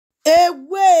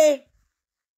Away,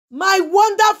 my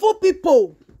wonderful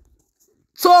people.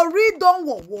 Tori don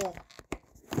wo.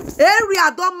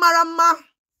 Area don marama.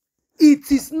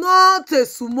 It is not a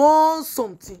small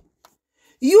something.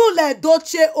 You le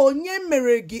Edochie onye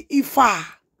meregi ifa.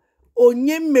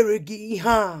 Onye meregi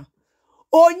iha.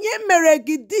 Onye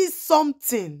meregi this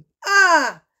something.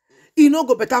 It no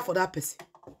go better for that person.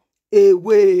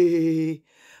 Away.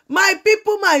 My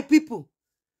people.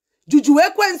 Juju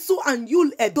Ekwensu and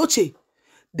Yul Edochie,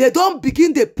 they don't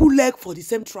begin the pull leg for the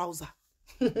same trouser.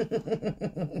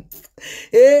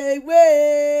 Hey.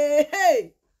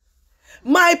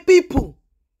 My people,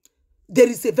 there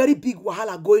is a very big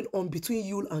wahala going on between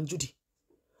Yul and Judy.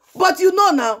 But you know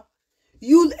now,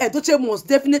 Yul Edochie must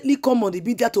definitely come on the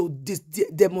media to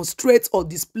demonstrate or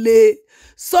display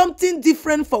something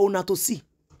different for una to see.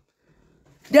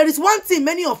 There is one thing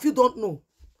many of you don't know.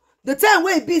 The time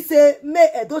where be say May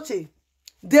Edochie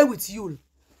there with Yul.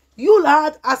 Yul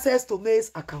had access to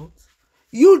May's account.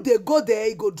 Yul they go there,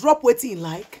 he go drop what he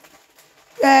like.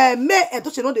 May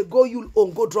Edochie not they go Yul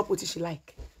on go drop what she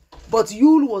like. But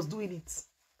Yul was doing it.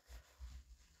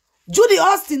 Judy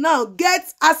Austin now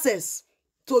gets access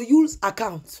to Yul's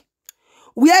account,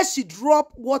 where she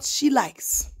drop what she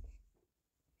likes.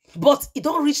 But it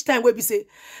don't reach time where we say,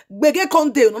 Gh.T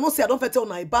Conde, no say I don't tell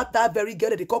now about that very girl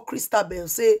that they call Crystal Bell.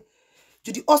 Say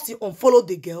Judy Austin unfollow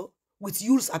the girl with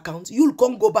Yul's account. Yul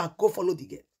can't go back, go follow the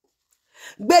girl.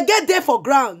 Gh.T there for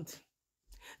ground.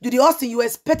 Judy Austin, you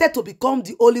expected to become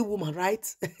the only woman,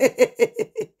 right?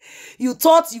 You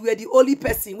thought you were the only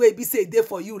person where be say there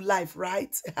for you life,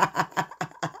 right?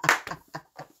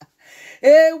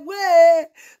 Hey, way.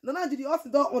 No, Judy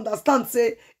Austin don't understand.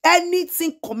 Say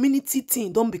anything community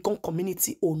thing don't become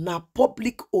community own, now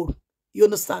public own. You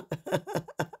understand?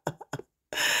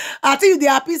 I think they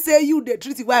happy say you they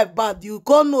treat your wife bad. You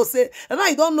can't know say, and now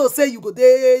you don't know say you go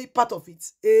there part of it.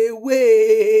 Hey,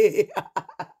 way.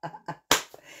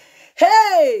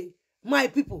 Hey, my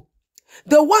people,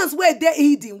 the ones where they're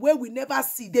hidden, where we never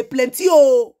see, they plenty.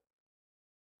 Oh,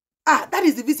 that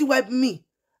is the reason why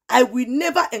I will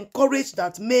never encourage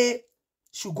that May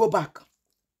should go back.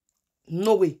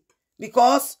 No way.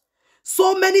 Because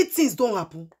so many things don't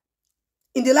happen.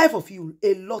 In the life of you,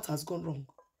 a lot has gone wrong.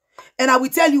 And I will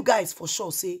tell you guys for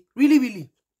sure, say,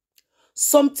 really,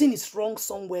 something is wrong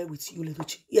somewhere with you,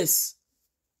 Edochie. Yes,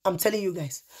 I'm telling you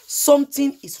guys,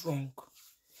 something is wrong.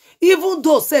 Even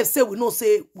though say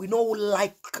we don't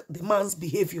like the man's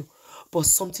behavior, but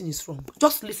something is wrong.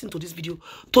 Just listen to this video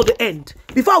to the end.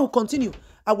 Before I will continue,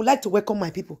 I would like to welcome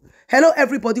my people. Hello,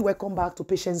 everybody. Welcome back to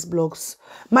Patience Blogs.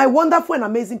 My wonderful and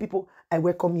amazing people, I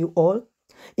welcome you all.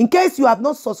 In case you have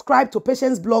not subscribed to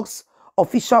Patience Blogs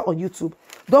official on YouTube,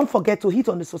 don't forget to hit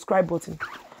on the subscribe button.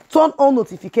 Turn on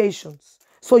notifications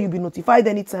so you'll be notified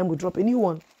anytime we drop a new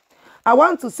one. I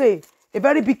want to say a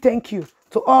very big thank you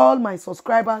to all my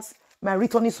subscribers, my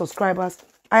returning subscribers.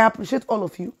 I appreciate all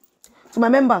of you. To my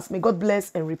members, may God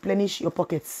bless and replenish your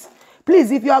pockets.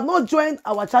 Please, if you have not joined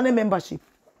our channel membership,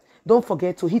 don't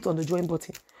forget to hit on the join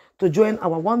button to join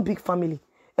our one big family.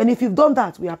 And if you've done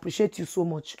that, we appreciate you so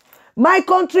much. My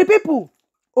country people,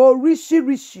 oh,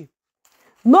 rishi.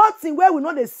 Nothing where we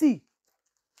know they see.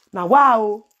 Now,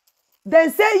 wow.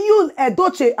 Then say Yul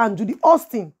Edochie and Judy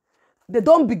Austin, they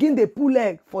don't begin the pull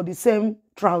leg for the same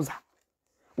trouser.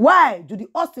 Why? Judy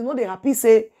Austin, no, they happy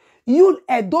say, Yul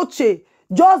Edochie,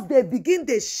 just they begin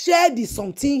they share the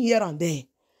something here and there.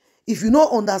 If you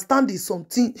don't understand the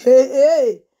something,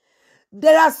 hey.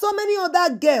 There are so many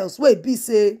other girls where be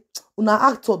say, una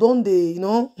actor don't they, you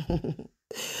know?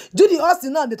 Judy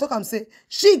Austin now, they talk and say,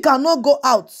 she cannot go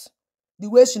out the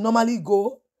way she normally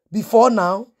go before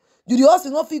now. Judy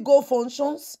Austin not fit go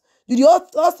functions. Judy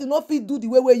Austin not fit do the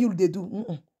way you they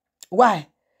do. Why?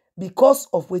 Because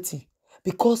of waiting.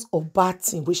 Because of bad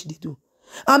thing which they do.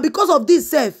 And because of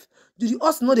this self, Judy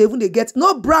Austin not even they get.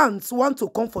 No brands want to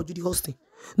come for Judy Austin.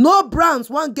 No brands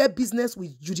want get business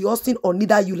with Judy Austin or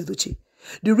neither Yul Edochie.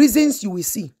 The reasons you will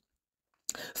see.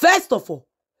 First of all,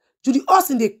 Judy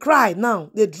Austin they cry now.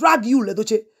 They drag Yul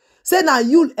Edochie. Say now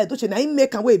Yul Edochie now he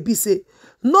make a way be say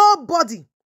nobody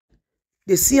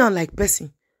they see him like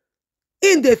person.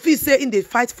 In the feel say in the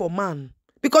fight for man.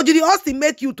 Because Judy Austin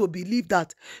make you to believe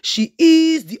that she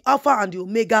is the alpha and the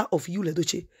omega of Yul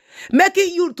Edochie.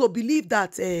 Making you to believe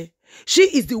that she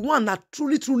is the one that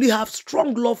truly have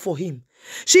strong love for him.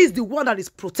 She is the one that is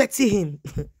protecting him.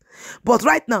 But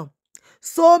right now,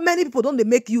 so many people don't they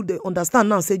make you they understand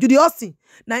now. Say Judy Austin,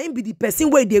 now him be the person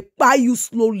where they buy you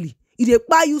slowly. They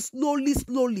buy you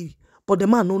slowly. But the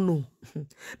man don't know.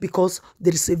 Because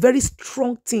there is a very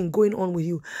strong thing going on with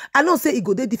you. I don't say it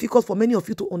go dey difficult for many of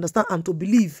you to understand and to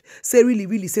believe. Say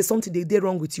really, say something they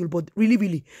wrong with you. But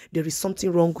really, there is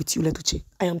something wrong with you, Edochie.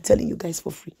 I am telling you guys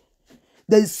for free.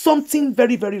 There is something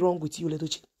very, very wrong with you,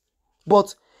 Edochie.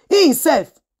 But he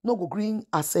himself no go green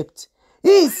accept.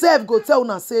 He himself go tell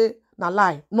una say na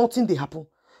lie. Nothing they happen.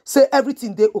 Say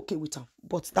everything they okay with him.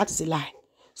 But that is a lie.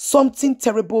 Something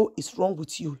terrible is wrong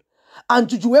with you. And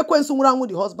Juju when someone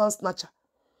with the husband snatcher,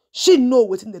 she know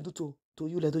what they do to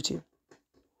you, Edochie.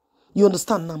 You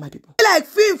understand now, my people? Like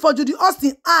film for Judy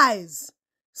Austin eyes.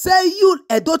 Say you,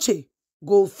 Edochie,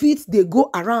 go fit, they go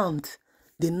around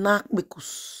the knack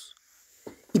bekus.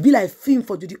 It be like film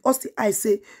for Judy Austin eyes.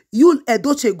 Say you,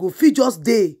 Edochie, go fit just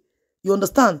day. You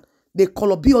understand? They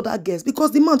call up be other guests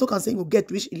because the man talk and say you get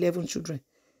rich 11 children.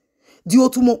 The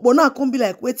Otumokbona can be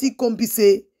like waiting, can be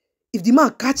say if the man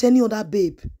catch any other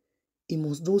babe, he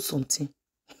must do something.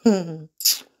 When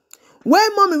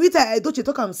mommy with her Edochie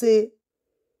talk and say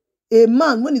a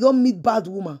man when he don't meet bad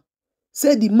woman,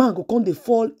 say the man go come they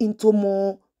fall into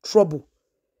more trouble.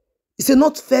 He say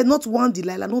not fair, not one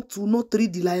Delilah, not two, not three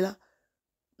Delilah.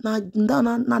 Now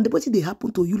the what they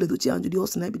happen to you, Edochie and Judy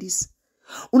Austin, be this.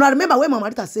 Una remember when Mama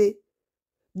Rita say,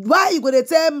 why you gonna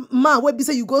tell man when be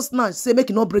say you go snatch, say make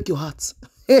it not break your heart?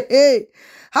 Hey,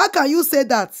 how can you say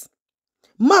that?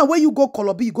 Man, when you go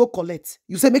colobi, you go collect.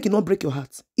 You say make it not break your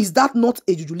heart. Is that not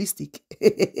a jujulistic?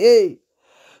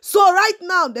 So right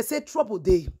now, they say trouble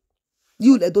day.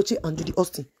 You, Edochie and Judy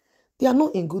Austin, they are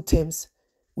not in good terms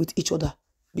with each other.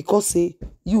 Because say,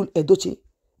 you, Edochie,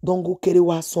 don't go carry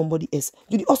away somebody else.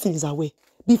 Judy Austin is aware.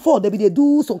 Before, they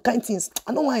do some kind things.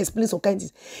 I don't want to explain some kind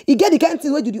things. You get the kind of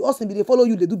things where Judy Austin they follow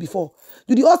you, they do before.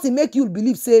 Judy Austin make you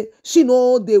believe, say, she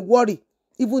know they worry.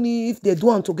 Even if they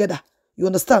do them together. You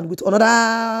understand? With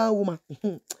another woman.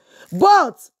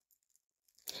 But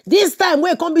this time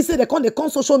where come be say they come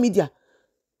social media.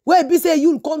 Where be say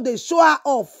you come they show her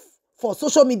off for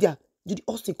social media. Judy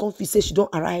Austin come say she don't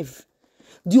arrive.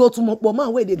 The ultimate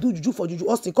man where they do juju for Judy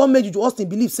Austin. Come make Judy Austin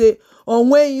believe say on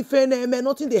when if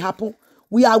nothing they happen.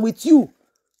 We are with you.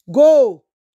 Go.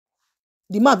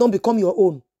 The man don't become your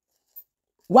own.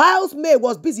 Whilst May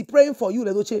was busy praying for you,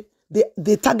 Edochie,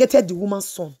 they targeted the woman's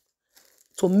son.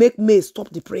 To make May stop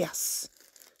the prayers.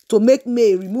 To make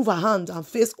May remove her hand and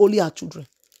face only her children.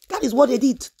 That is what they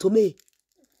did to May.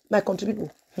 My country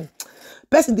people.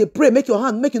 Person they pray, make your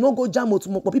hand, make you not go jam to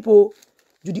more people.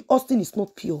 Judy Austin is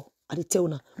not pure. I dey tell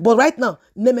now. But right now,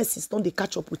 Nemesis don't they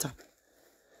catch up with her.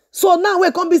 So now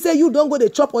when come be say you don't go they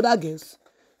chop other girls.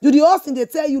 Judy Austin they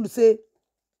tell you to say,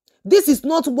 this is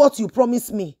not what you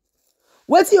promised me.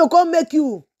 Wait till you come make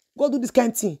you go do this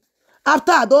kind of thing.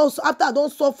 After I don't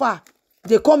suffer.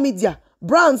 They come media.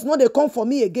 Brands, no, they come for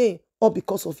me again. All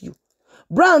because of you.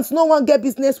 Brands, no one get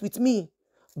business with me.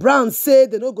 Brands say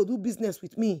they don't go do business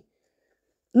with me.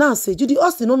 Now say, Judy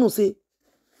Austin, no, say.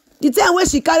 The time when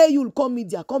she carry you, come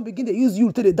media, come begin to use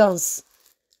you to the dance.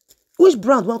 Which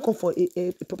brand won't come for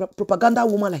a propaganda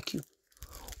woman like you?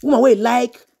 Woman where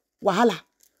like wahala.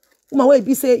 Woman where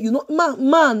be say, you know,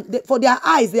 man, for their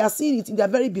eyes, they are seeing it in their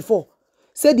very before.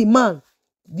 Say the man.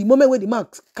 The moment when the man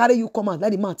carry you come out,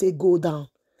 let the man take go down.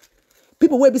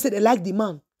 People where be say they like the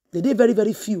man, they very,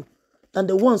 very few than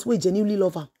the ones who genuinely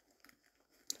love him.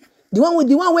 The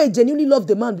one where genuinely love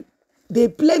the man, they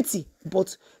plenty,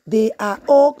 but they are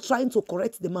all trying to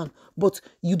correct the man. But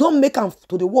you don't make them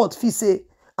to the world feel say,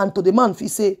 and to the man feel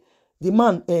say, the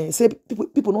man say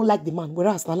people don't like the man,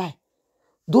 whereas they lie.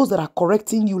 Those that are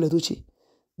correcting you, Edochie,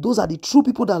 those are the true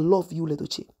people that love you,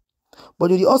 Edochie.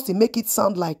 But Judy Austin make it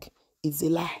sound like it's a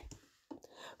lie.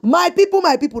 My people,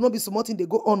 not be something they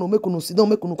go on or make you sit down,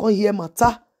 make you come hear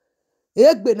matter.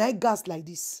 Egbe na gas like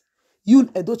this. You,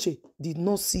 Edochie, did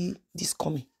not see this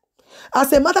coming.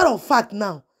 As a matter of fact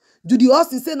now, Judy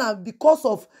Austin say now because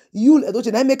of you,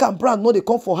 Edochie, na make am brand no they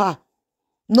come for her.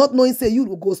 Not knowing say you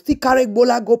will go still carry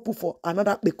bola go put for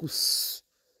another pekus.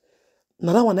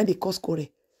 Another one they cause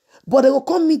correct. But they will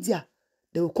come media,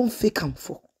 they will come fake am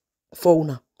for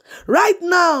una. Right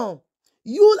now,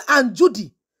 you and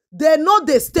Judy, they know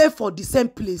they stay for the same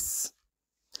place.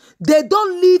 They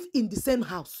don't live in the same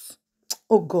house.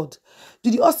 Oh God.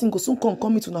 Judy Austin go soon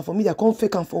come meet una for media, come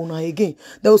fake am for una again.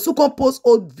 They will soon come post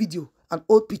old video and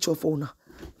old picture for una.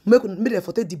 Make them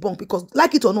for take debunk because,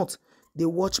 like it or not, they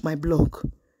watch my blog.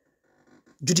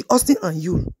 Judy Austin and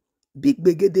you, big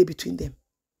gbege day between them.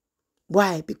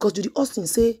 Why? Because Judy Austin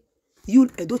say, you,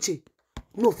 Edochie,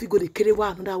 no figure they carry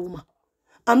one another woman.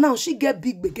 And now she get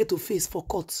big gbege to face for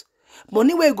court.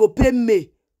 Money where you go pay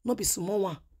me, not be small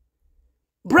one.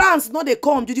 Brands, not they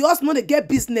come. Judy Austin, not they get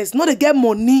business, not they get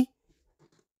money.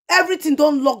 Everything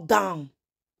don't lock down.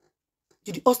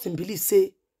 Judy Austin believe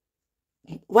say,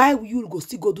 why you go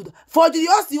still go do that? For Judy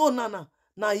Austin, oh,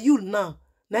 now you now.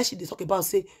 Now she dey talk about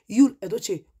say, you,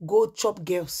 Edochie, go chop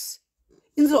girls.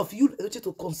 Instead of you, Edochie,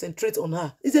 to concentrate on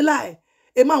her. It's a lie.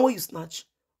 A man when you snatch,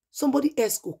 somebody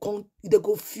else go come, they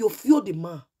go feel the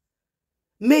man.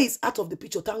 May is out of the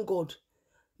picture, thank God.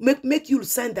 Make you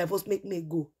sign divorce, make me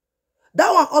go.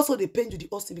 That one also they pain Judy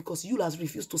Austin because you has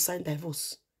refused to sign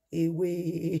divorce.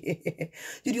 Away.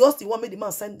 Judy Austin want make the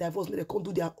man sign divorce, make they come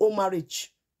do their own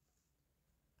marriage.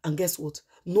 And guess what?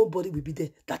 Nobody will be there.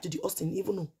 That Judy Austin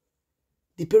even know.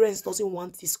 The parents doesn't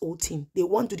want this whole thing. They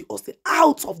want Judy Austin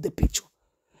out of the picture.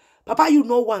 Papa, you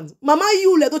know one. Mama,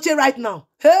 you Edochie right now.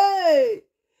 Hey!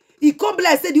 He come be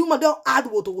like say the woman don't add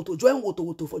woto, join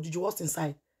woto for Judy Austin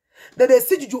side. Then they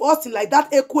see Judy Austin like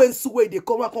that echo and suway they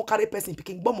come and carry person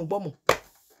picking bomo.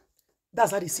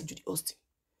 That's how they see Judy Austin.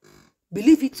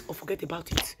 Believe it or forget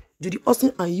about it. Judy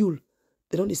Austin and Yul,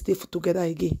 they don't stay together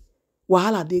again.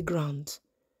 Wahala they grand.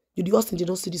 Judy Austin did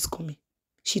not see this coming.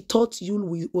 She thought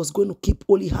Yul was going to keep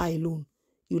only her alone.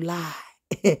 You lie.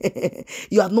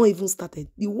 You have not even started.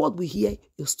 The world will hear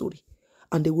your story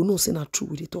and they will know say not true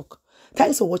with the talk.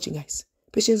 Thanks for watching, guys.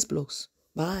 Patience Blogs.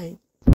 Bye.